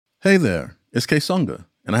Hey there, it's Sunga,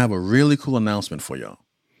 and I have a really cool announcement for y'all.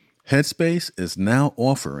 Headspace is now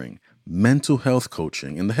offering mental health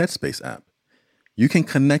coaching in the Headspace app. You can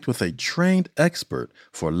connect with a trained expert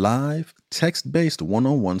for live, text-based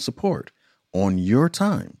one-on-one support on your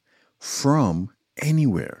time from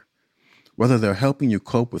anywhere. Whether they're helping you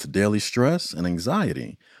cope with daily stress and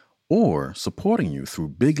anxiety or supporting you through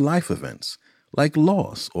big life events like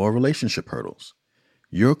loss or relationship hurdles.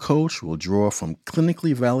 Your coach will draw from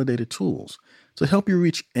clinically validated tools to help you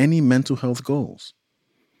reach any mental health goals.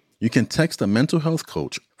 You can text a mental health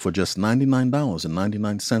coach for just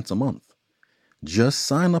 $99.99 a month. Just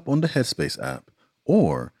sign up on the Headspace app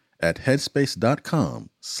or at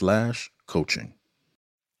headspace.com/coaching.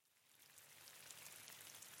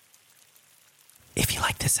 If you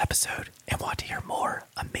like this episode and want to hear more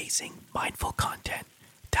amazing mindful content,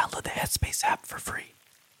 download the Headspace app for free.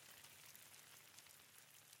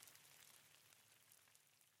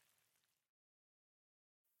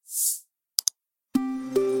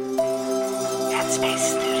 Headspace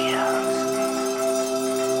Studios.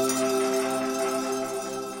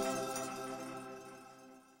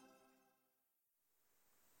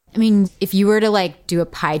 I mean, if you were to do a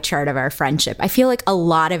pie chart of our friendship, I feel like a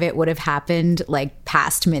lot of it would have happened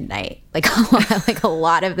past midnight. A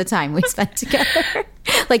lot of the time we spent together.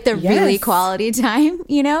 Really quality time,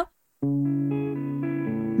 you know?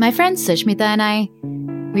 My friend Sushmita and I,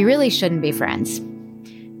 we really shouldn't be friends.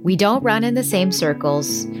 We don't run in the same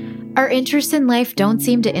circles. Our interests in life don't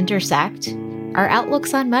seem to intersect. Our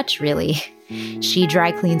outlooks on much, really. She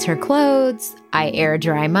dry cleans her clothes. I air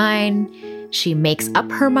dry mine. She makes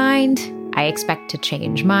up her mind. I expect to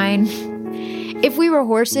change mine. If we were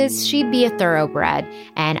horses, she'd be a thoroughbred,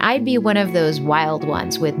 and I'd be one of those wild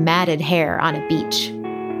ones with matted hair on a beach.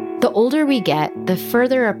 The older we get, the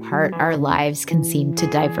further apart our lives can seem to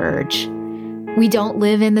diverge. We don't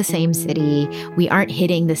live in the same city. We aren't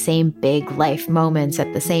hitting the same big life moments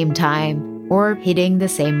at the same time, or hitting the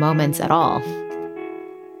same moments at all.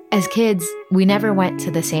 As kids, we never went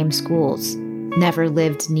to the same schools, never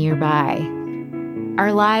lived nearby.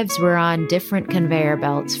 Our lives were on different conveyor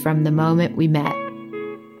belts from the moment we met.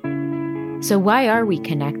 So why are we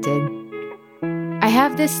connected? I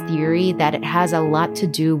have this theory that it has a lot to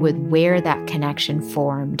do with where that connection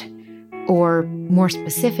formed, or more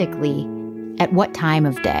specifically, at what time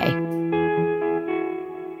of day.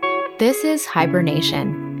 This is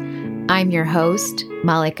Hibernation. I'm your host,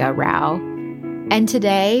 Malika Rao, and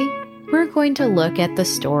today we're going to look at the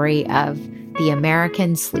story of the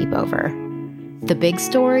American sleepover. The big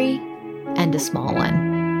story and a small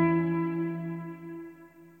one.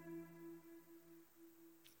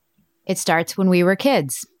 It starts when we were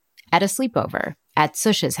kids, at a sleepover, at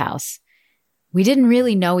Sush's house. We didn't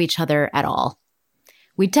really know each other at all.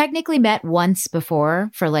 We technically met once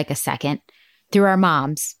before, for a second, through our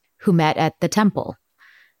moms, who met at the temple.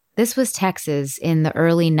 This was Texas in the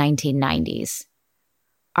early 1990s.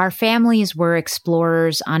 Our families were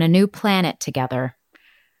explorers on a new planet together.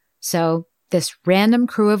 So, this random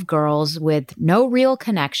crew of girls with no real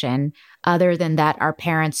connection, other than that our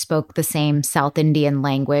parents spoke the same South Indian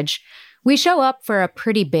language, we show up for a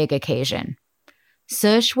pretty big occasion.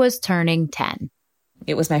 Sush was turning 10.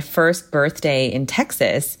 It was my first birthday in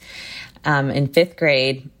Texas in 5th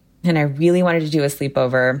grade, and I really wanted to do a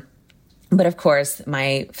sleepover. But of course,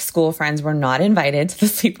 my school friends were not invited to the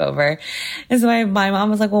sleepover. And so my mom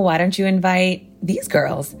was like, well, why don't you invite these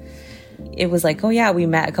girls? It was like, oh yeah, we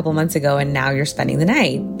met a couple months ago and now you're spending the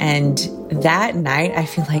night. And that night, I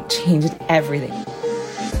feel like changed everything.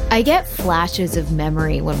 I get flashes of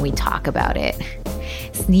memory when we talk about it.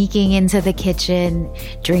 Sneaking into the kitchen,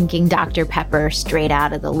 drinking Dr. Pepper straight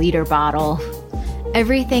out of the liter bottle.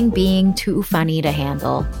 Everything being too funny to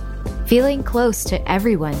handle. Feeling close to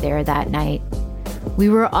everyone there that night. We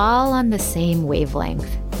were all on the same wavelength,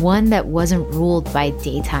 one that wasn't ruled by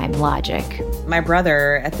daytime logic. My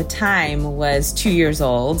brother at the time was 2 years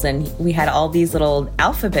old, and we had all these little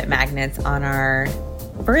alphabet magnets on our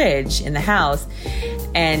fridge in the house.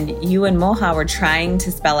 And you and Moha were trying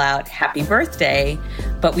to spell out happy birthday,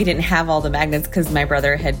 but we didn't have all the magnets because my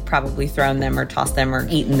brother had probably thrown them or tossed them or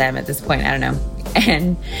eaten them at this point. I don't know.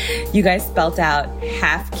 And you guys spelt out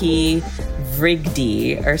half-key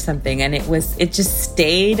Vrigdy or something. And it just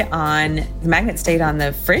stayed on, the magnet stayed on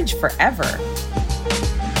the fridge forever.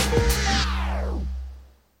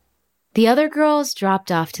 The other girls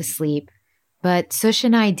dropped off to sleep, but Sush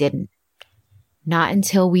and I didn't. Not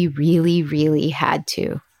until we really, really had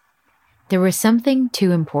to. There was something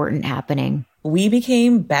too important happening. We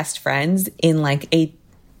became best friends in a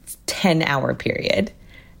 10-hour period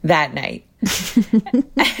that night.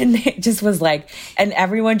 And it just was like, and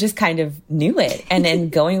everyone just kind of knew it. And then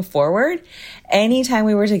going forward, anytime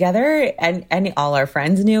we were together, and all our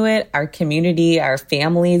friends knew it, our community, our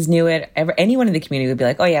families knew it, anyone in the community would be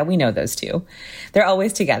like, oh yeah, we know those two. They're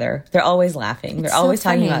always together. They're always laughing. They're always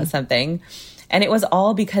talking about something. And it was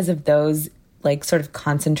all because of those like sort of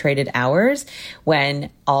concentrated hours when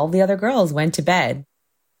all the other girls went to bed.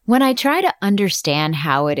 When I try to understand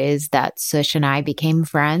how it is that Sush and I became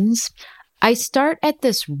friends, I start at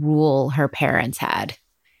this rule her parents had.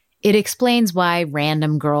 It explains why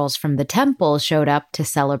random girls from the temple showed up to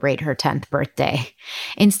celebrate her 10th birthday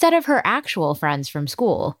instead of her actual friends from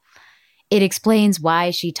school. It explains why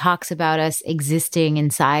she talks about us existing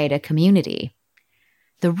inside a community.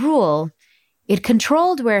 The rule, it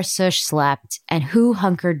controlled where Sush slept and who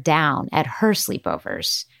hunkered down at her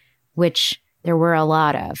sleepovers, which there were a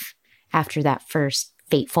lot of after that first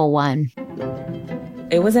fateful one.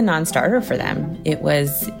 It was a non-starter for them. It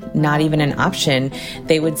was not even an option.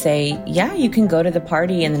 They would say, yeah, you can go to the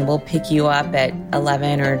party and then we'll pick you up at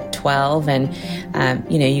 11 or 12 and,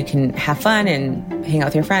 you can have fun and hang out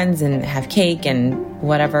with your friends and have cake and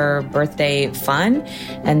whatever birthday fun.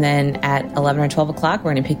 And then at 11 or 12 o'clock,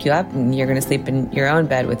 we're going to pick you up and you're going to sleep in your own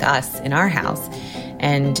bed with us in our house.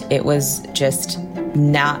 And it was just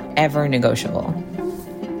not ever negotiable.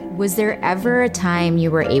 Was there ever a time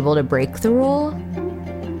you were able to break the rule?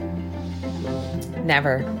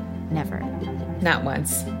 Never. Never. Not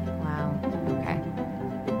once. Wow.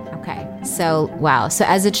 Okay. So, wow. So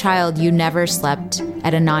as a child, you never slept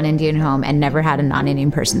at a non-Indian home and never had a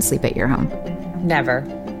non-Indian person sleep at your home? Never.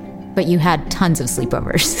 But you had tons of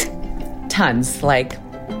sleepovers. Tons, like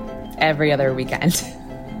every other weekend.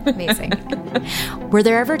 Amazing. Were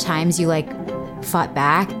there ever times you fought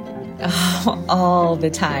back? Oh, all the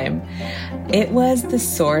time. It was the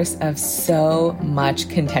source of so much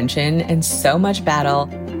contention and so much battle.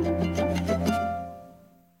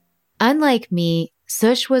 Unlike me,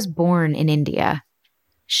 Sush was born in India.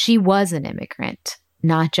 She was an immigrant,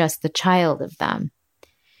 not just the child of them.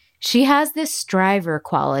 She has this striver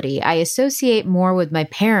quality I associate more with my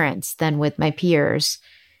parents than with my peers.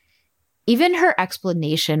 Even her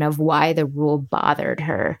explanation of why the rule bothered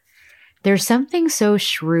her, there's something so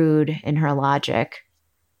shrewd in her logic.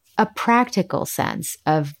 A practical sense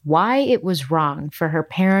of why it was wrong for her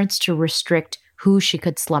parents to restrict who she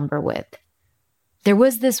could slumber with. There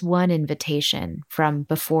was this one invitation from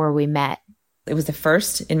before we met. It was the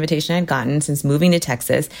first invitation I'd gotten since moving to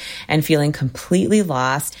Texas and feeling completely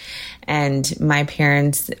lost. And my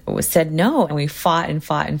parents said no. And we fought and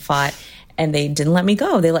fought and fought. And they didn't let me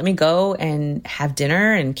go. They let me go and have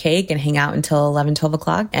dinner and cake and hang out until 11, 12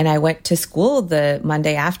 o'clock. And I went to school the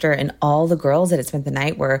Monday after, and all the girls that had spent the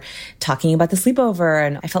night were talking about the sleepover.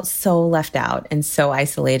 And I felt so left out and so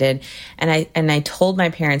isolated. And I told my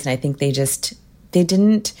parents, and I think they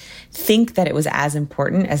didn't think that it was as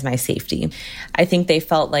important as my safety. I think they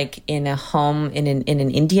felt like in a home, in an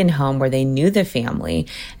Indian home where they knew the family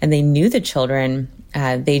and they knew the children,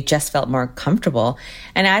 they just felt more comfortable.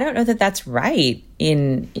 And I don't know that that's right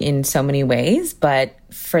in so many ways, but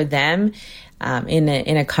for them, in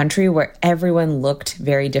a country where everyone looked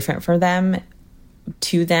very different for them,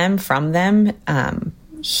 to them, from them,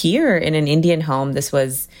 here in an Indian home, this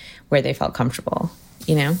was where they felt comfortable,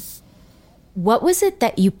 What was it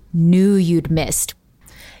that you knew you'd missed?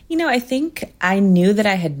 I think I knew that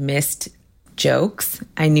I had missed jokes.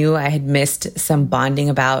 I knew I had missed some bonding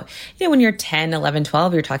about, when you're 10, 11,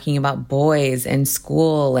 12, you're talking about boys and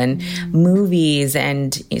school and movies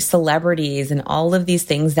and celebrities and all of these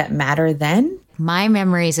things that matter then. My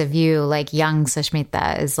memories of you, young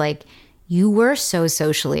Sushmita, is you were so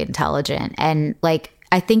socially intelligent. And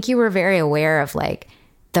I think you were very aware of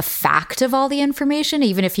the fact of all the information,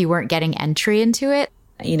 even if you weren't getting entry into it.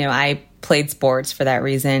 I played sports for that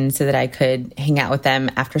reason so that I could hang out with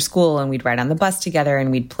them after school, and we'd ride on the bus together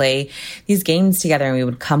and we'd play these games together, and we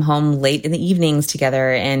would come home late in the evenings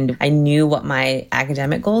together. And I knew what my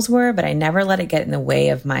academic goals were, but I never let it get in the way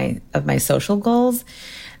of my social goals.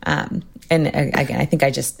 And again,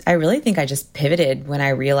 I really think I just pivoted when I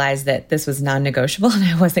realized that this was non-negotiable and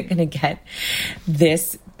I wasn't going to get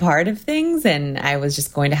this part of things. And I was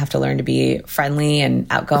just going to have to learn to be friendly and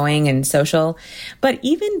outgoing and social. But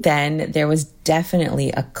even then, there was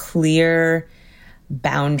definitely a clear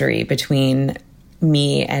boundary between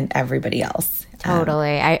me and everybody else.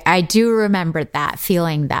 Totally. I do remember that,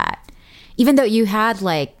 feeling that. Even though you had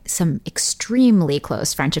like some extremely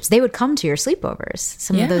close friendships, they would come to your sleepovers.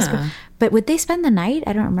 Some of those, but would they spend the night?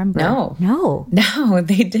 I don't remember. No,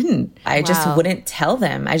 they didn't. I just wouldn't tell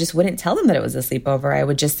them. I just wouldn't tell them that it was a sleepover. I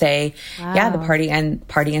would just say, yeah, the party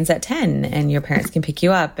ends at 10 and your parents can pick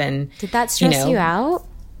you up. And did that stress you out?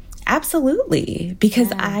 Absolutely.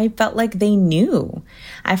 Because I felt like they knew.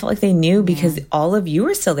 I felt like they knew because all of you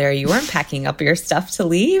were still there. You weren't packing up your stuff to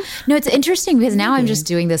leave. No, it's interesting because now I'm just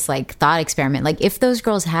doing this like thought experiment. Like if those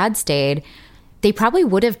girls had stayed, they probably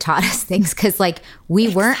would have taught us things because like we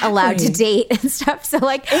weren't allowed to date and stuff. So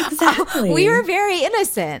like we were very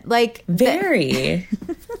innocent. Like very.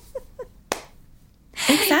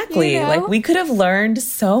 Exactly. Like we could have learned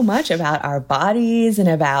so much about our bodies and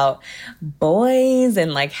about boys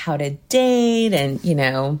and like how to date and,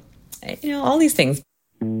 all these things.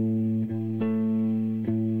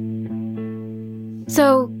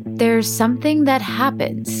 So there's something that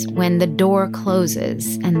happens when the door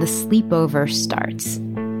closes and the sleepover starts.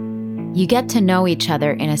 You get to know each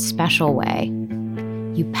other in a special way.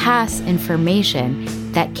 You pass information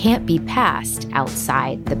that can't be passed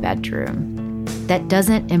outside the bedroom, that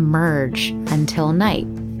doesn't emerge until night.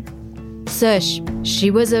 Sush,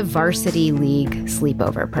 she was a varsity league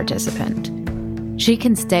sleepover participant. She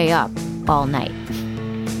can stay up all night.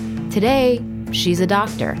 Today, she's a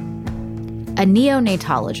doctor, a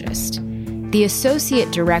neonatologist, the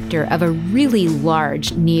associate director of a really large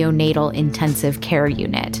neonatal intensive care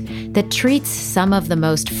unit that treats some of the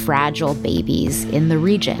most fragile babies in the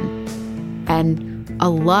region. And a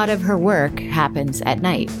lot of her work happens at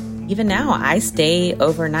night. Even now, I stay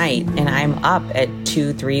overnight and I'm up at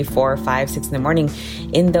 2, 3, 4, 5, 6 in the morning.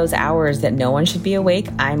 In those hours that no one should be awake,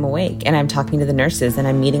 I'm awake and I'm talking to the nurses and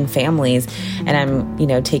I'm meeting families and I'm,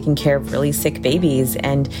 taking care of really sick babies.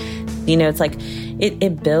 And, it's like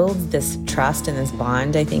it builds this trust and this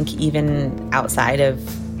bond, I think, even outside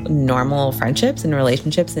of normal friendships and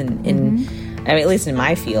relationships at least in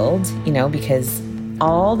my field, because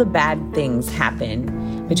all the bad things happen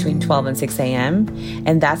between 12 and 6 a.m.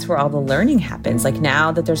 And that's where all the learning happens. Like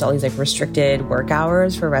now that there's all these like restricted work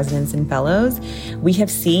hours for residents and fellows, we have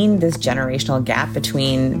seen this generational gap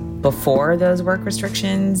between before those work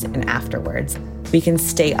restrictions and afterwards. We can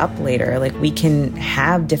stay up later. Like we can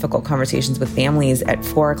have difficult conversations with families at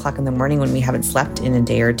 4 o'clock in the morning when we haven't slept in a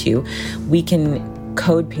day or two. We can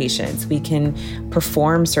code patients. We can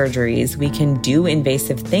perform surgeries. We can do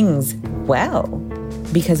invasive things well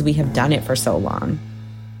because we have done it for so long.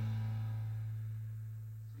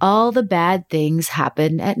 All the bad things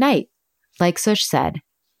happen at night, like Sush said,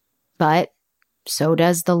 but so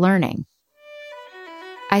does the learning.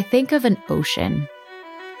 I think of an ocean.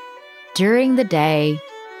 During the day,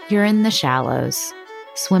 you're in the shallows,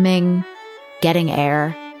 swimming, getting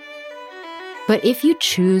air. But if you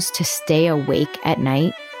choose to stay awake at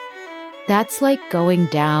night, that's like going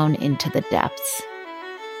down into the depths.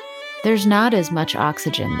 There's not as much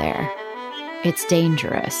oxygen there. It's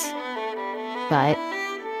dangerous. But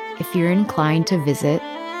if you're inclined to visit,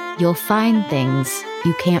 you'll find things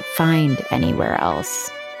you can't find anywhere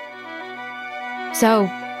else. So,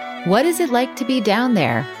 what is it like to be down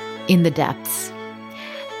there in the depths?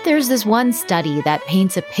 There's this one study that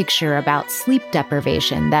paints a picture about sleep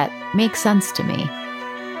deprivation that makes sense to me.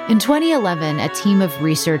 In 2011, a team of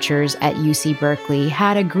researchers at UC Berkeley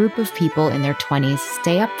had a group of people in their 20s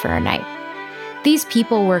stay up for a night. These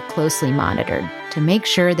people were closely monitored to make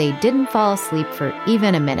sure they didn't fall asleep for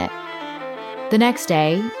even a minute. The next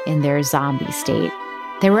day, in their zombie state,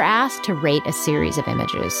 they were asked to rate a series of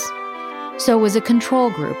images. So was a control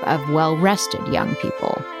group of well-rested young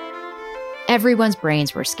people. Everyone's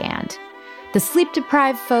brains were scanned. The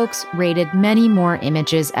sleep-deprived folks rated many more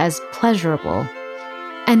images as pleasurable.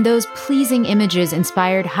 And those pleasing images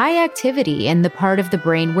inspired high activity in the part of the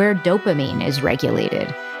brain where dopamine is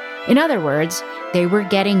regulated. In other words, they were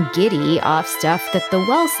getting giddy off stuff that the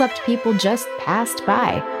well-slept people just passed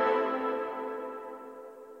by.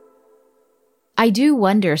 I do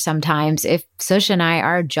wonder sometimes if Sush and I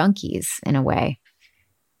are junkies in a way.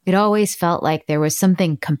 It always felt like there was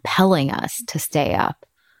something compelling us to stay up.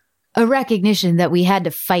 A recognition that we had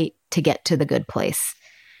to fight to get to the good place.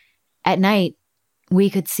 At night, we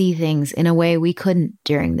could see things in a way we couldn't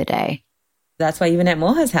during the day. That's why even at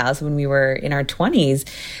Moha's house, when we were in our 20s,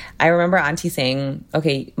 I remember Auntie saying,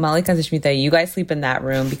 okay, Malika and Sushmita, you guys sleep in that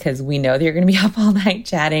room because we know that you're going to be up all night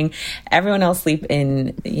chatting. Everyone else sleep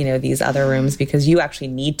in, these other rooms because you actually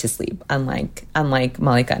need to sleep, unlike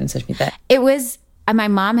Malika and Sushmita. It was, my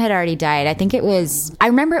mom had already died. I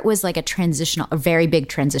remember it was like a very big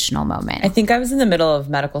transitional moment. I think I was in the middle of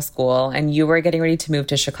medical school and you were getting ready to move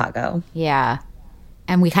to Chicago. Yeah.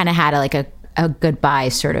 And we kind of had a goodbye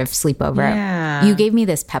sort of sleepover. Yeah. You gave me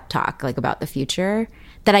this pep talk like about the future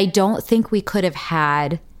that I don't think we could have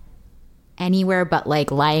had anywhere but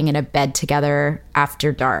like lying in a bed together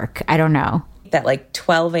after dark. I don't know. That like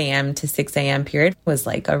 12 a.m. to 6 a.m. period was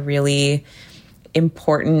like a really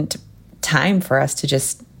important time for us to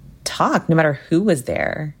just talk, no matter who was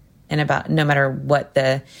there, and about no matter what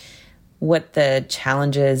the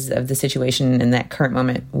challenges of the situation in that current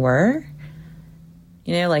moment were.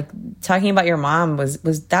 You know, like talking about your mom was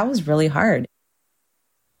really hard.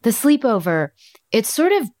 The sleepover, it's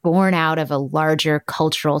sort of born out of a larger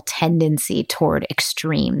cultural tendency toward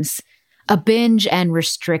extremes, a binge and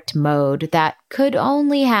restrict mode that could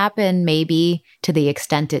only happen maybe to the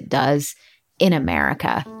extent it does in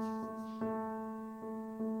America.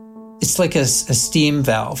 It's like a steam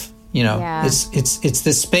valve, you know. Yeah. It's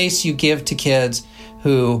the space you give to kids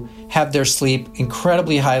who have their sleep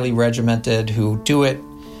incredibly highly regimented, who do it,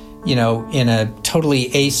 you know, in a totally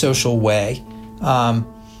asocial way,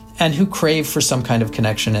 and who crave for some kind of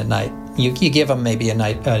connection at night. You give them maybe a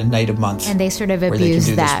night a month, and they sort of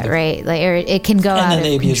abuse that, right? Like, or it can go out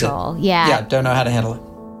of control. Yeah, don't know how to handle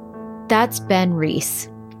it. That's Ben Reese.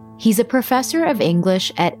 He's a professor of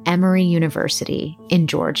English at Emory University in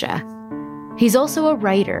Georgia. He's also a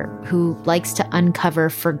writer who likes to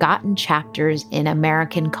uncover forgotten chapters in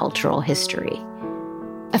American cultural history.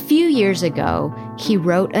 A few years ago, he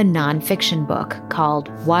wrote a nonfiction book called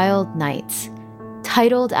Wild Nights,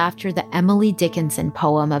 titled after the Emily Dickinson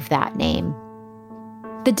poem of that name.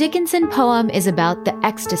 The Dickinson poem is about the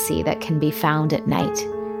ecstasy that can be found at night.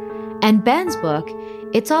 And Ben's book,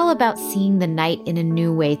 it's all about seeing the night in a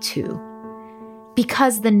new way too.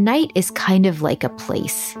 Because the night is kind of like a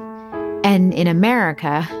place. And in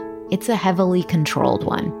America, it's a heavily controlled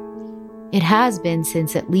one. It has been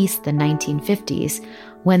since at least the 1950s,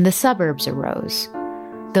 when the suburbs arose.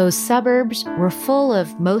 Those suburbs were full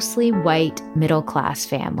of mostly white middle-class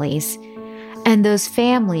families, and those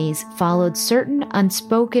families followed certain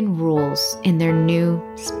unspoken rules in their new,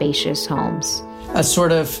 spacious homes. A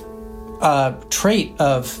sort of trait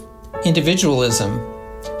of individualism,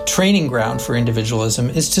 training ground for individualism,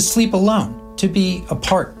 is to sleep alone, to be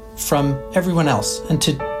apart from everyone else, and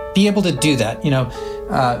to be able to do that, you know,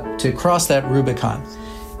 to cross that Rubicon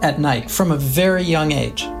at night from a very young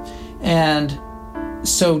age. And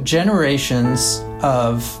so generations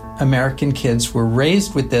of American kids were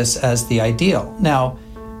raised with this as the ideal. Now,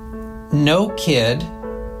 no kid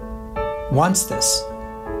wants this.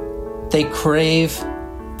 They crave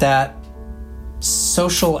that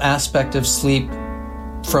social aspect of sleep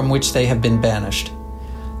from which they have been banished.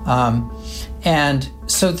 And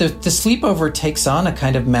so the sleepover takes on a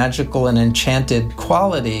kind of magical and enchanted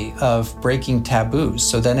quality of breaking taboos.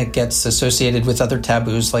 So then it gets associated with other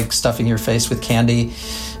taboos, like stuffing your face with candy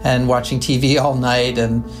and watching TV all night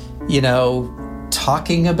and, you know,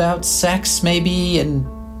 talking about sex maybe and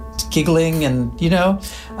giggling and, you know.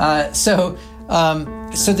 So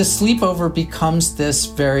the sleepover becomes this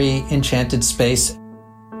very enchanted space.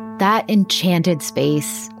 That enchanted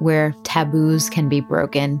space where taboos can be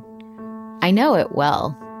broken. I know it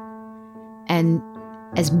well. And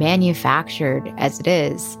as manufactured as it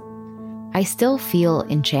is, I still feel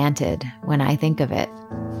enchanted when I think of it.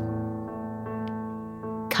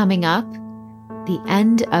 Coming up, the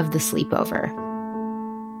end of the sleepover.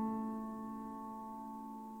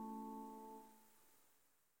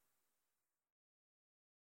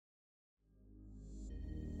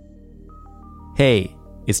 Hey,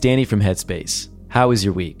 it's Danny from Headspace. How was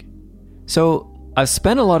your week? So, I've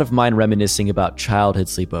spent a lot of mine reminiscing about childhood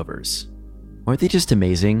sleepovers. Weren't they just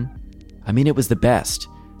amazing? I mean, it was the best.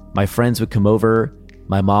 My friends would come over,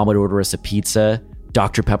 my mom would order us a pizza,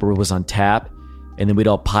 Dr. Pepper was on tap, and then we'd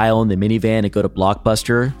all pile in the minivan and go to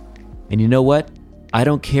Blockbuster. And you know what? I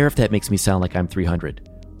don't care if that makes me sound like I'm 300.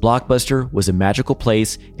 Blockbuster was a magical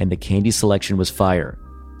place and the candy selection was fire.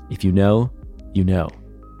 If you know, you know.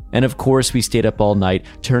 And of course, we stayed up all night,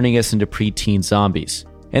 turning us into preteen zombies.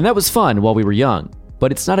 And that was fun while we were young, but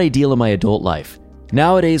it's not ideal in my adult life.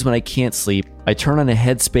 Nowadays, when I can't sleep, I turn on a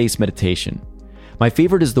Headspace meditation. My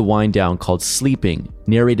favorite is the wind down called Sleeping,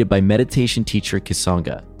 narrated by meditation teacher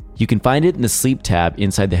Kisanga. You can find it in the Sleep tab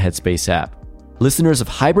inside the Headspace app. Listeners of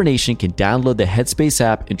Hibernation can download the Headspace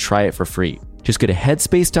app and try it for free. Just go to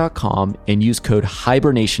headspace.com and use code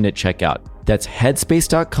HIBERNATION at checkout. That's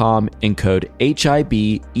headspace.com and code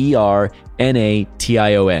HIBERNATION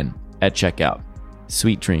at checkout.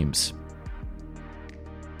 Sweet dreams.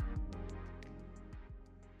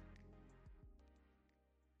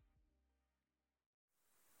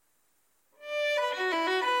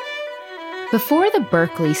 Before the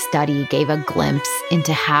Berkeley study gave a glimpse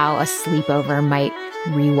into how a sleepover might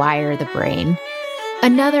rewire the brain,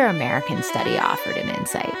 another American study offered an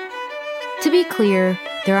insight. To be clear,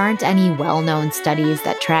 there aren't any well-known studies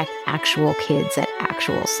that track actual kids at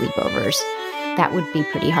actual sleepovers. That would be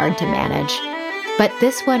pretty hard to manage. But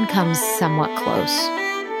this one comes somewhat close.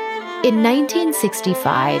 In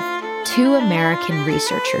 1965, two American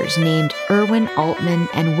researchers named Irwin Altman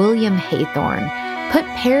and William Haythorne put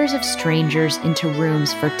pairs of strangers into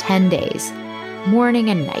rooms for 10 days, morning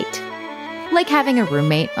and night. Like having a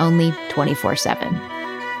roommate, only 24/7.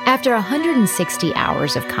 After 160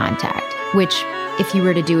 hours of contact, which, if you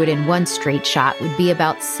were to do it in one straight shot, would be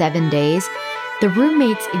about 7 days, the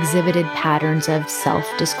roommates exhibited patterns of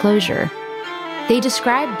self-disclosure. They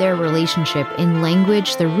described their relationship in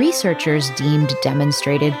language the researchers deemed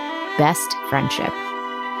demonstrated best friendship.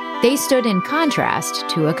 They stood in contrast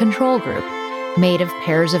to a control group, made of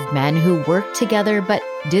pairs of men who worked together but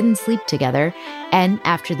didn't sleep together, and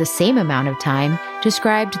after the same amount of time,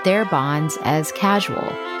 described their bonds as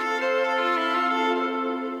casual.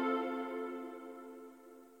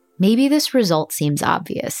 Maybe this result seems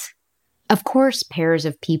obvious. Of course, pairs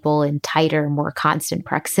of people in tighter, more constant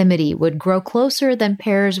proximity would grow closer than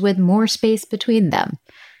pairs with more space between them.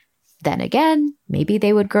 Then again, maybe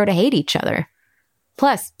they would grow to hate each other.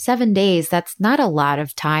 Plus, 7 days, that's not a lot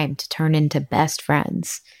of time to turn into best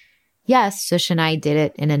friends. Yes, Sush and I did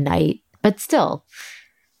it in a night, but still.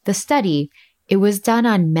 The study, it was done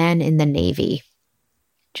on men in the Navy.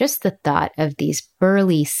 Just the thought of these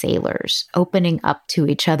burly sailors opening up to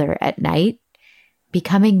each other at night,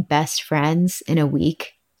 becoming best friends in a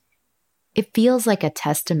week, it feels like a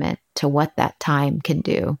testament to what that time can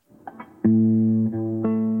do.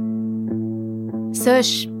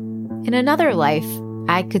 Sush, in another life,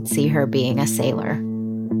 I could see her being a sailor.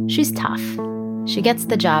 She's tough. She gets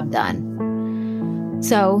the job done.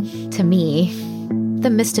 So, to me, the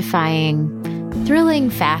mystifying, thrilling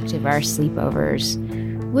fact of our sleepovers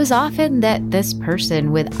was often that this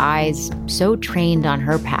person with eyes so trained on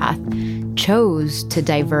her path chose to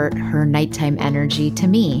divert her nighttime energy to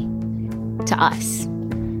me, to us,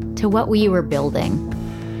 to what we were building.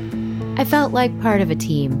 I felt like part of a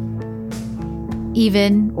team.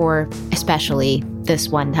 Even, or especially, this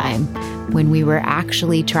one time when we were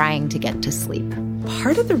actually trying to get to sleep.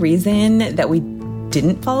 Part of the reason that we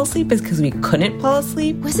didn't fall asleep is because we couldn't fall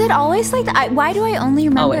asleep. Was it always like that? Why do I only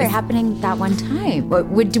remember it happening that one time?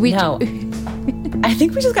 No. I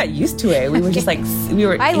think we just got used to it. We were just like, we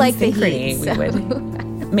were I in like synchrony. The heat,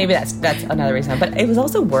 so. Maybe that's another reason. But it was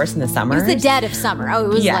also worse in the summer. It was the dead of summer. Oh, it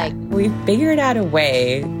was like... We figured out a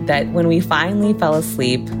way that when we finally fell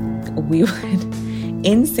asleep, we would,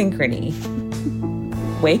 in synchrony,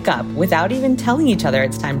 wake up without even telling each other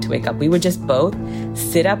it's time to wake up. We would just both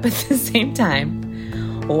sit up at the same time,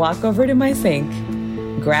 walk over to my sink,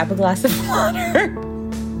 grab a glass of water,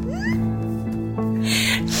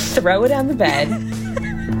 throw it on the bed,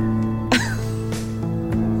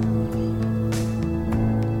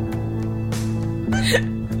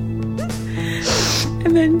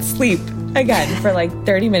 and then sleep again for like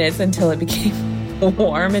 30 minutes until it became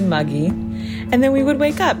warm and muggy. And then we would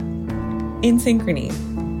wake up in synchrony,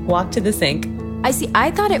 walk to the sink.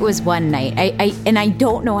 I thought it was one night. I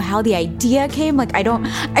don't know how the idea came.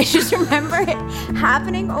 I just remember it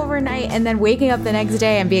happening overnight and then waking up the next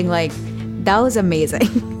day and being like, that was amazing.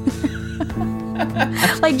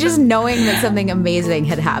 Like just knowing that something amazing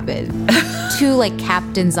had happened. Two like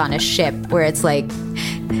captains on a ship where it's like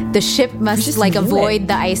the ship must like avoid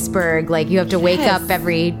the iceberg. Like you have to wake up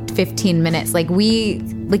every 15 minutes. Like we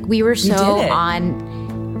were so on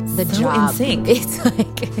the job. In sync. It's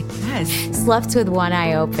like slept with one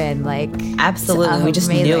eye open. Like absolutely, we just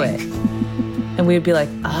knew it. And we would be like,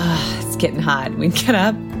 it's getting hot. We'd get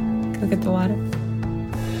up, go get the water.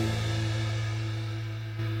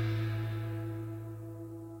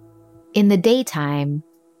 In the daytime,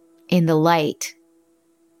 in the light,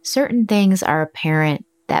 certain things are apparent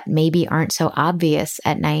that maybe aren't so obvious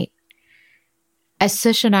at night. As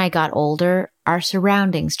Sush and I got older, our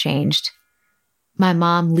surroundings changed. My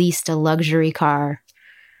mom leased a luxury car.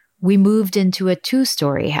 We moved into a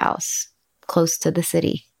 2-story house close to the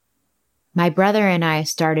city. My brother and I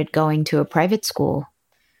started going to a private school.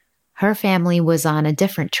 Her family was on a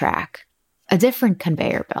different track, a different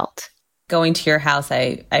conveyor belt. Going to your house,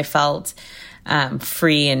 I felt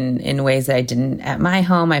free in ways that I didn't at my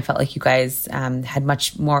home. I felt like you guys had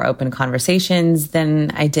much more open conversations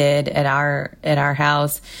than I did at our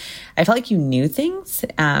house. I felt like you knew things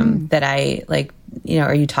that I like,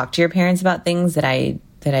 or you talked to your parents about things that I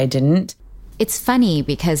didn't. It's funny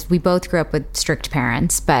because we both grew up with strict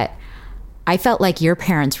parents, but I felt like your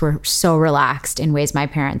parents were so relaxed in ways my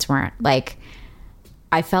parents weren't. Like,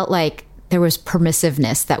 I felt like there was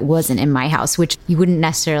permissiveness that wasn't in my house, which you wouldn't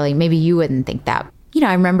necessarily, maybe you wouldn't think that. You know,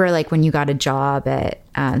 I remember like when you got a job at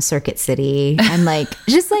Circuit City and like,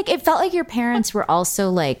 just like, it felt like your parents were also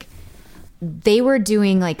like, they were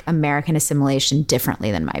doing like American assimilation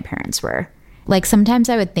differently than my parents were. Like sometimes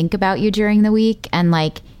I would think about you during the week and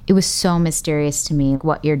like, it was so mysterious to me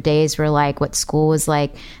what your days were like, what school was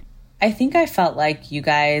like. I think I felt like you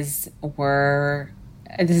guys were,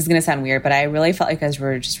 this is going to sound weird, but I really felt like you guys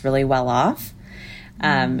were just really well off.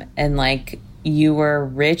 And like you were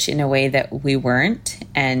rich in a way that we weren't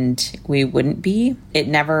and we wouldn't be.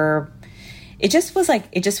 I just felt like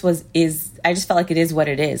it is what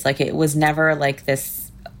it is. Like it was never like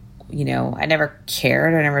this, you know, I never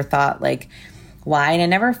cared. I never thought like, why? And I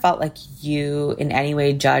never felt like you in any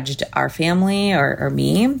way judged our family or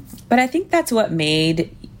me. But I think that's what made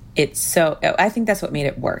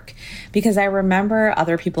it work, because I remember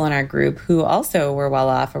other people in our group who also were well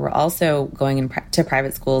off or were also going to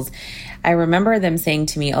private schools. I remember them saying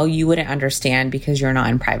to me, oh, you wouldn't understand because you're not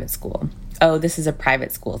in private school. Oh, this is a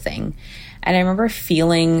private school thing. And I remember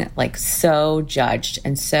feeling like so judged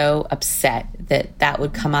and so upset that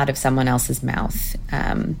would come out of someone else's mouth.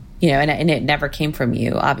 You know, and it never came from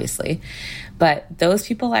you, obviously. But those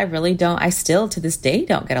people I still to this day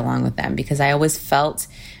don't get along with them because I always felt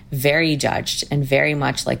very judged and very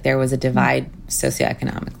much like there was a divide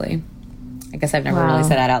socioeconomically. I guess I've never really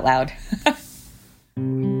said that out loud.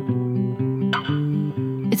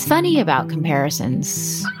 It's funny about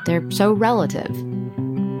comparisons. They're so relative.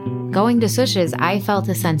 Going to Sush's, I felt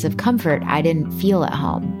a sense of comfort I didn't feel at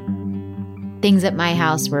home. Things at my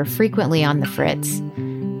house were frequently on the fritz,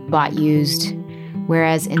 bought used,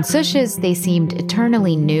 whereas in Sush's, they seemed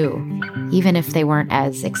eternally new, even if they weren't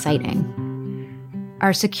as exciting.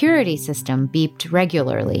 Our security system beeped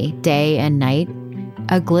regularly, day and night,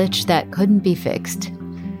 a glitch that couldn't be fixed.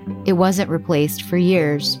 It wasn't replaced for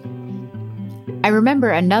years. I remember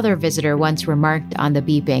another visitor once remarked on the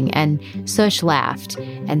beeping, and Sush laughed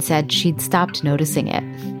and said she'd stopped noticing it.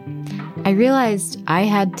 I realized I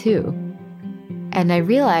had too. And I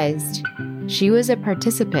realized she was a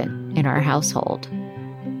participant in our household.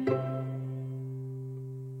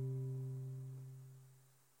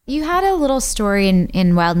 You had a little story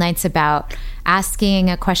in Wild Nights about asking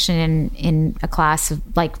a question in a class of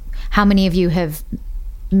like how many of you have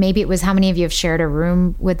shared a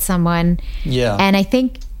room with someone. Yeah. And I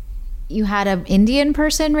think you had an Indian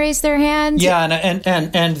person raise their hand. Yeah,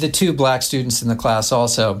 and the two black students in the class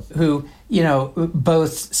also who, you know,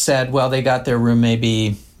 both said, well, they got their room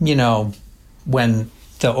maybe, you know, when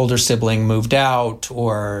the older sibling moved out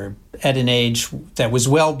or at an age that was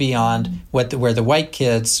well beyond where the white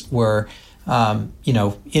kids were, you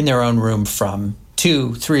know, in their own room from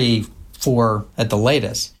 2, 3, 4 at the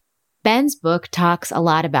latest. Ben's book talks a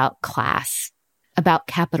lot about class, about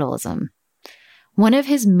capitalism. One of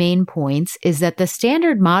his main points is that the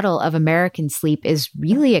standard model of American sleep is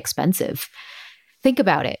really expensive. Think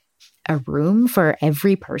about it. A room for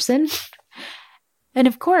every person? And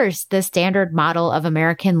of course, the standard model of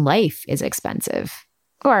American life is expensive.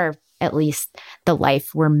 Or at least the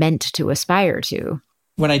life we're meant to aspire to.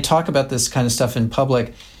 When I talk about this kind of stuff in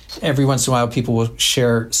public, every once in a while people will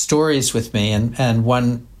share stories with me. And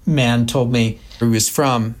one man told me he was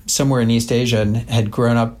from somewhere in East Asia and had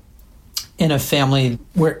grown up in a family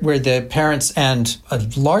where the parents and a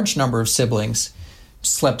large number of siblings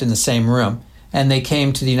slept in the same room. And they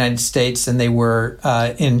came to the United States and they were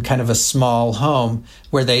in kind of a small home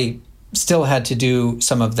where they still had to do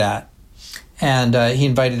some of that. And he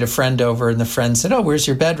invited a friend over and the friend said, oh, where's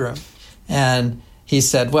your bedroom? And he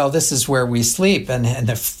said, well, this is where we sleep. And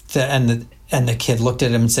the kid looked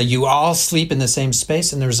at him and said, you all sleep in the same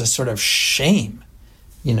space? And there was a sort of shame,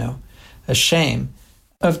 you know, a shame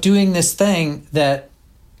of doing this thing that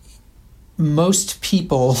most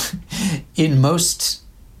people in most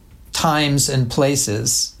times and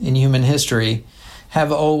places in human history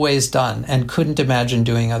have always done and couldn't imagine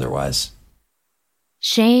doing otherwise.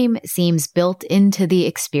 Shame seems built into the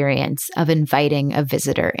experience of inviting a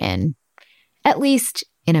visitor in, at least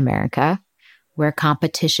in America, where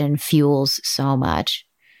competition fuels so much.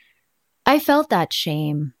 I felt that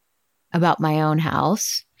shame about my own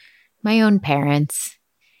house, my own parents,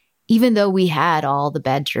 even though we had all the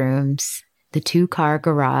bedrooms, the 2-car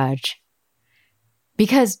garage.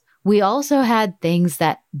 Because we also had things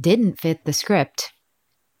that didn't fit the script.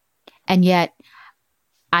 And yet,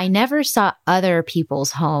 I never saw other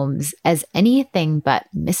people's homes as anything but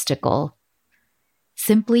mystical.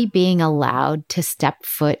 Simply being allowed to step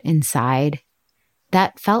foot inside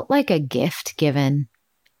that felt like a gift given.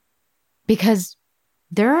 Because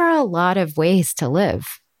there are a lot of ways to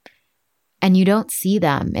live, and you don't see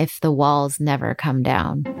them if the walls never come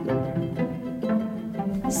down.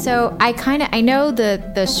 So I know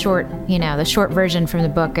the short version from the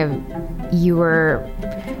book of you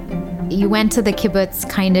went to the kibbutz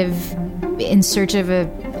kind of in search of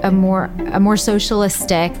a more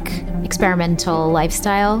socialistic, experimental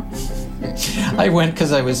lifestyle. I went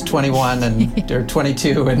because I was 21 or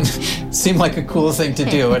 22 and seemed like a cool thing to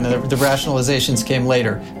do, and the rationalizations came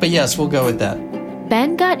later. But yes, we'll go with that.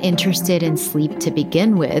 Ben got interested in sleep to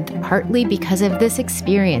begin with, partly because of this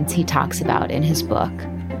experience he talks about in his book,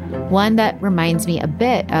 one that reminds me a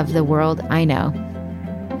bit of the world I know.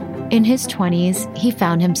 In his 20s, he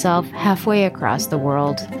found himself halfway across the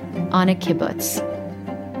world on a kibbutz.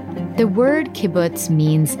 The word kibbutz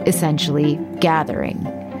means essentially gathering.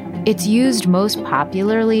 It's used most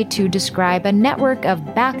popularly to describe a network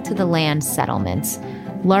of back-to-the-land settlements,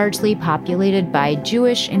 largely populated by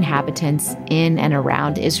Jewish inhabitants in and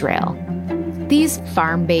around Israel. These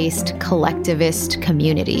farm-based collectivist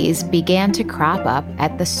communities began to crop up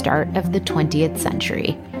at the start of the 20th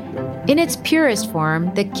century. In its purest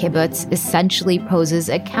form, the kibbutz essentially poses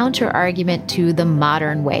a counter-argument to the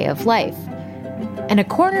modern way of life. And a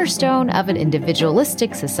cornerstone of an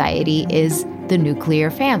individualistic society is the nuclear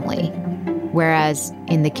family. Whereas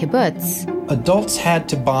in the kibbutz, adults had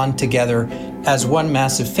to bond together as one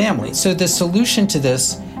massive family. So the solution to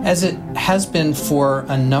this, as it has been for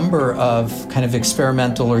a number of kind of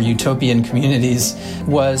experimental or utopian communities,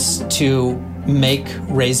 was to make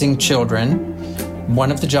raising children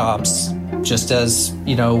one of the jobs, just as,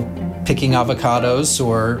 picking avocados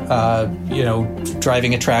or,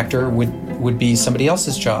 driving a tractor would be somebody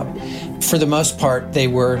else's job. For the most part, they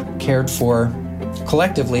were cared for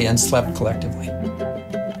collectively and slept collectively.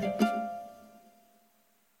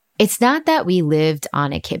 It's not that we lived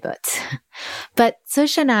on a kibbutz, but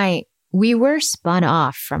Sush and I, we were spun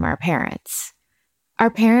off from our parents.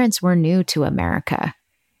 Our parents were new to America.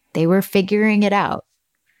 They were figuring it out.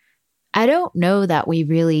 I don't know that we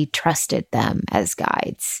really trusted them as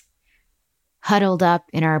guides. Huddled up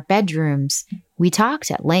in our bedrooms, we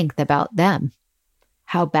talked at length about them,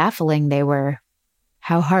 how baffling they were,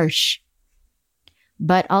 how harsh,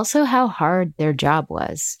 but also how hard their job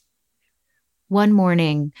was. One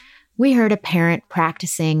morning, we heard a parent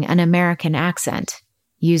practicing an American accent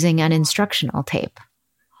using an instructional tape.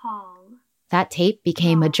 That tape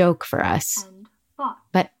became a joke for us,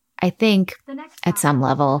 but I think, at some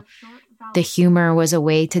level, the humor was a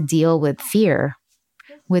way to deal with fear,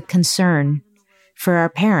 with concern for our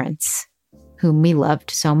parents, whom we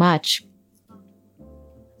loved so much.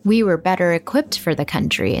 We were better equipped for the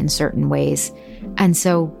country in certain ways, and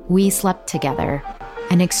so we slept together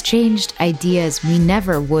and exchanged ideas we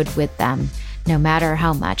never would with them, no matter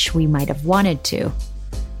how much we might have wanted to.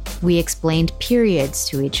 We explained periods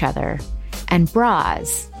to each other, and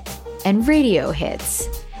bras, and radio hits,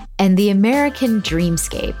 and the American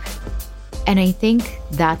dreamscape. And I think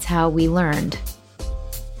that's how we learned.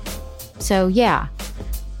 So yeah,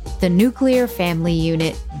 the nuclear family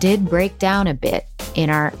unit did break down a bit in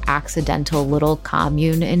our accidental little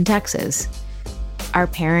commune in Texas. Our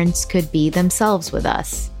parents could be themselves with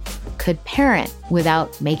us, could parent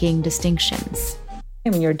without making distinctions.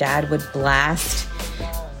 When your dad would blast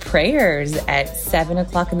prayers at 7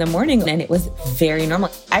 o'clock in the morning, and it was very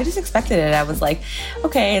normal. I just expected it. I was like,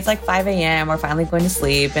 okay, it's like 5 a.m. We're finally going to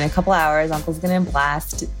sleep. In a couple hours, Uncle's going to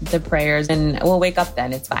blast the prayers and we'll wake up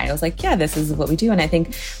then. It's fine. I was like, yeah, this is what we do. And I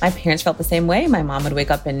think my parents felt the same way. My mom would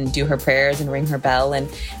wake up and do her prayers and ring her bell, and,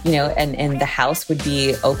 and the house would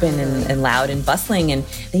be open and loud and bustling. And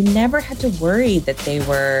they never had to worry that they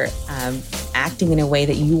were acting in a way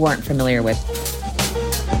that you weren't familiar with.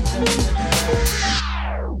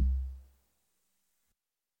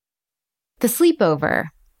 The sleepover.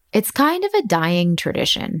 It's kind of a dying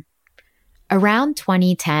tradition. Around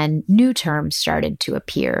 2010, new terms started to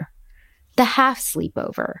appear. The half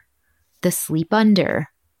sleepover, the sleep under,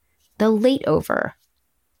 the late over.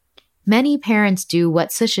 Many parents do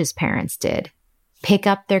what Sush's parents did, pick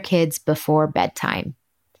up their kids before bedtime.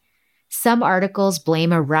 Some articles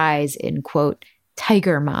blame a rise in, quote,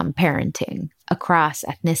 tiger mom parenting across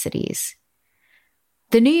ethnicities.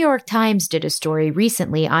 The New York Times did a story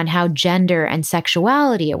recently on how gender and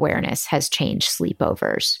sexuality awareness has changed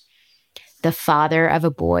sleepovers. The father of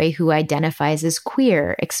a boy who identifies as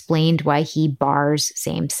queer explained why he bars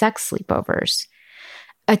same-sex sleepovers.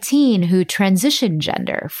 A teen who transitioned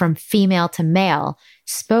gender from female to male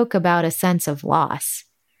spoke about a sense of loss.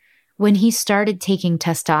 When he started taking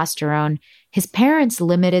testosterone, his parents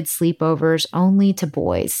limited sleepovers only to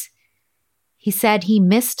boys. He said he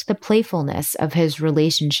missed the playfulness of his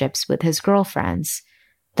relationships with his girlfriends,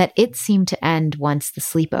 that it seemed to end once the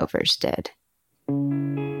sleepovers did.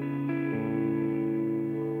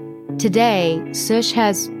 Today, Sush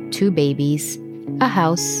has 2 babies, a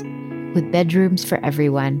house, with bedrooms for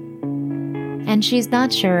everyone. And she's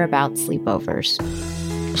not sure about sleepovers.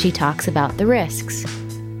 She talks about the risks,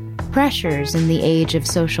 pressures in the age of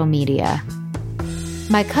social media.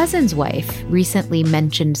 My cousin's wife recently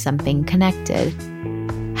mentioned something connected.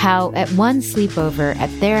 How at one sleepover at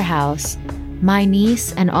their house, my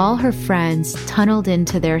niece and all her friends tunneled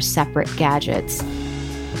into their separate gadgets.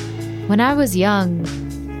 When I was young,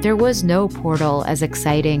 there was no portal as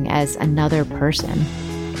exciting as another person.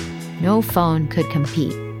 No phone could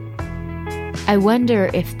compete. I wonder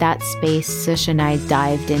if that space Sush and I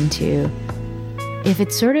dived into, if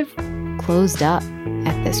it's sort of closed up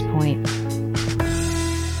at this point.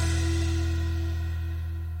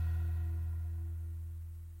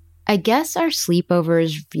 I guess our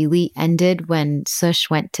sleepovers really ended when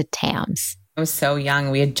Sush went to Tam's. I was so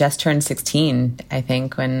young. We had just turned 16, I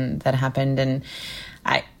think, when that happened. And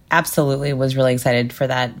I absolutely was really excited for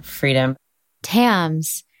that freedom.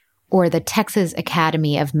 Tam's, or the Texas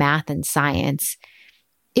Academy of Math and Science,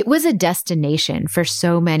 it was a destination for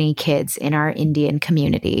so many kids in our Indian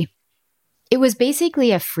community. It was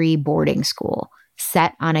basically a free boarding school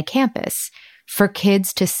set on a campus for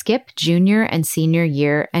kids to skip junior and senior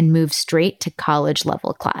year and move straight to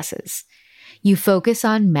college-level classes. You focus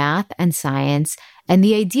on math and science, and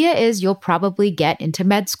the idea is you'll probably get into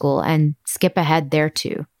med school and skip ahead there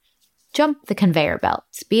too. Jump the conveyor belt,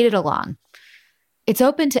 speed it along. It's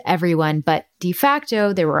open to everyone, but de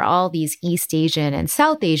facto, there were all these East Asian and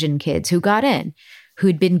South Asian kids who got in,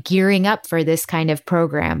 who'd been gearing up for this kind of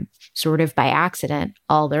program, sort of by accident,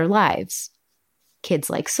 all their lives. Kids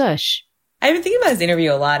like Sush. I've been thinking about this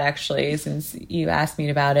interview a lot, actually, since you asked me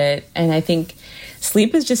about it. And I think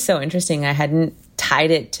sleep is just so interesting. I hadn't tied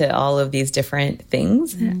it to all of these different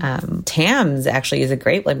things. Tam's actually is a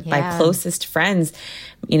great one. Yeah. My closest friends,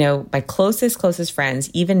 my closest friends,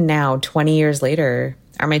 even now, 20 years later,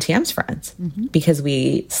 are my Tam's friends because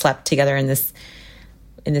we slept together in this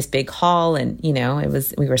big hall, and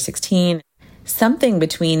we were 16. Something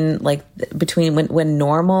between when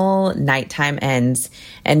normal nighttime ends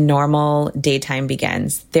and normal daytime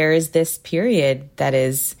begins, there is this period that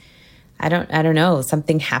is, I don't know,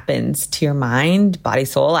 something happens to your mind, body,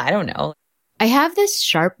 soul, I don't know. I have this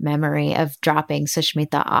sharp memory of dropping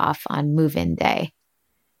Sushmita off on move-in day.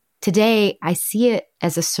 Today, I see it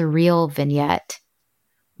as a surreal vignette.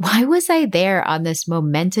 Why was I there on this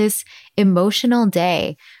momentous, emotional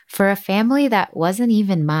day for a family that wasn't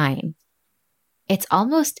even mine? It's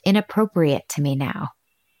almost inappropriate to me now.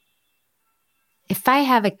 If I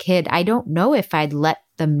have a kid, I don't know if I'd let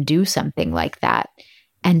them do something like that,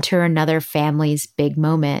 enter another family's big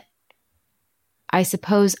moment. I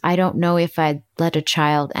suppose I don't know if I'd let a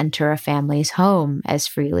child enter a family's home as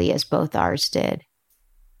freely as both ours did.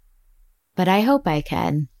 But I hope I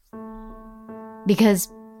can.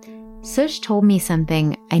 Because Sush told me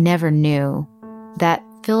something I never knew that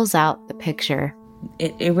fills out the picture.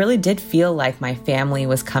 It really did feel like my family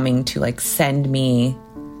was coming to send me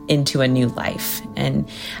into a new life. And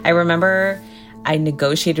I remember I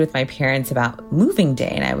negotiated with my parents about moving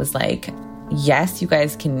day. And I was like, yes, you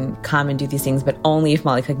guys can come and do these things, but only if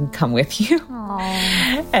Malika can come with you.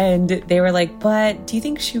 Aww. And they were like, but do you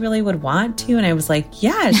think she really would want to? And I was like,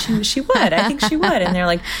 yeah, she would. I think she would. And they're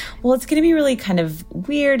like, well, it's going to be really kind of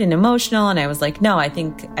weird and emotional. And I was like, no, I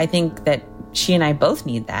think that she and I both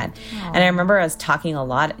need that. Aww. And I remember us talking a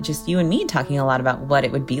lot, just you and me talking a lot about what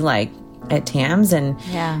it would be like at Tam's. And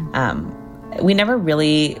we never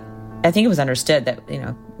really, I think it was understood that,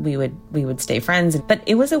 we would stay friends. But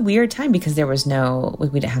it was a weird time because there was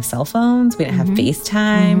we didn't have cell phones. We didn't have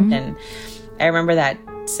FaceTime. And I remember that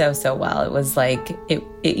so well. It was like,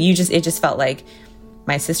 it just felt like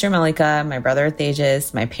my sister Malika, my brother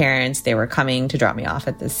Tejas, my parents, they were coming to drop me off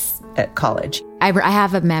at college. I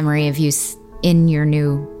have a memory of you in your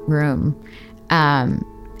new room.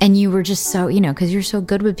 And you were just so, because you're so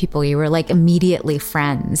good with people, you were immediately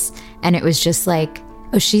friends. And it was just like,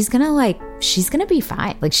 oh, she's going to be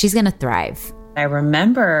fine. She's going to thrive. I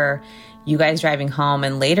remember you guys driving home,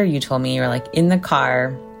 and later you told me you were in the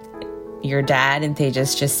car, your dad and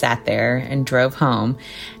Tejas just sat there and drove home,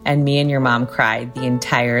 and me and your mom cried the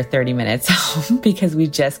entire 30 minutes home because we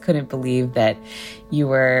just couldn't believe that you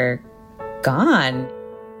were gone.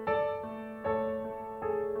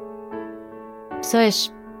 Sush,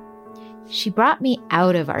 She brought me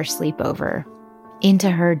out of our sleepover, into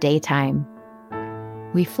her daytime.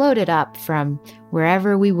 We floated up from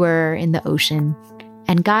wherever we were in the ocean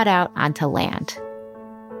and got out onto land.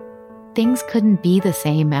 Things couldn't be the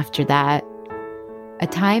same after that. A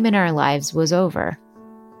time in our lives was over.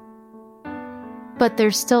 But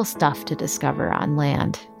there's still stuff to discover on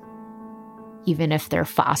land, even if they're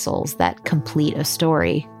fossils that complete a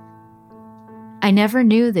story. I never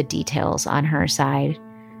knew the details on her side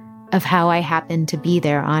of how I happened to be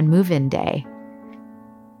there on move-in day.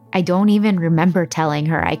 I don't even remember telling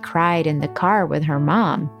her I cried in the car with her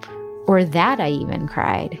mom, or that I even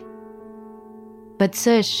cried. But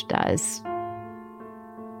Sush does.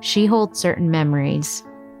 She holds certain memories,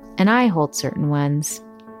 and I hold certain ones,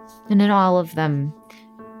 and in all of them,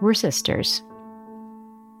 we're sisters.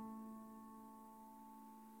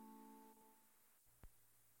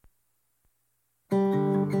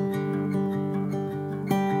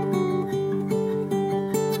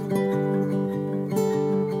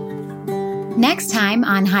 Next time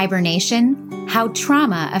on Hibernation, how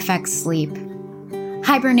trauma affects sleep.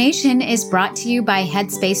 Hibernation is brought to you by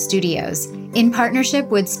Headspace Studios in partnership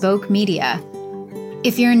with Spoke Media.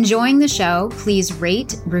 If you're enjoying the show, please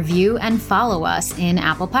rate, review, and follow us in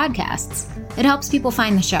Apple Podcasts. It helps people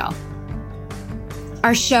find the show.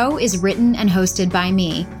 Our show is written and hosted by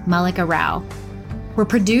me, Malika Rao. We're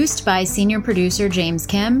produced by senior producer James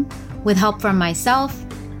Kim, with help from myself,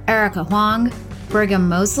 Erica Huang, Brigham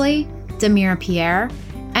Mosley, Demira Pierre,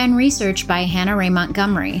 and research by Hannah Ray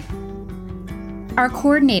Montgomery. Our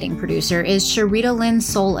coordinating producer is Sharita Lynn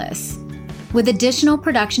Solis, with additional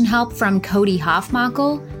production help from Cody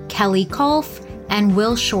Hoffmackel, Kelly Kolf, and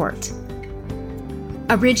Will Short.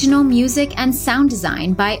 Original music and sound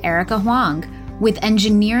design by Erica Huang, with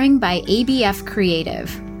engineering by ABF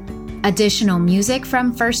Creative. Additional music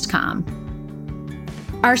from FirstCom.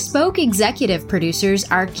 Our Spoke executive producers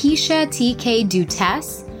are Keisha T.K.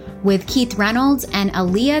 Dutess, with Keith Reynolds and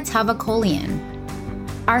Aaliyah Tavakolian.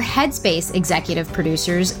 Our Headspace executive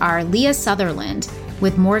producers are Leah Sutherland,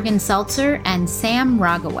 with Morgan Seltzer and Sam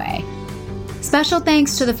Ragaway. Special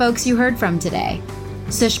thanks to the folks you heard from today,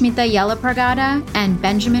 Sushmita Yellapragada and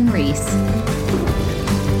Benjamin Reese.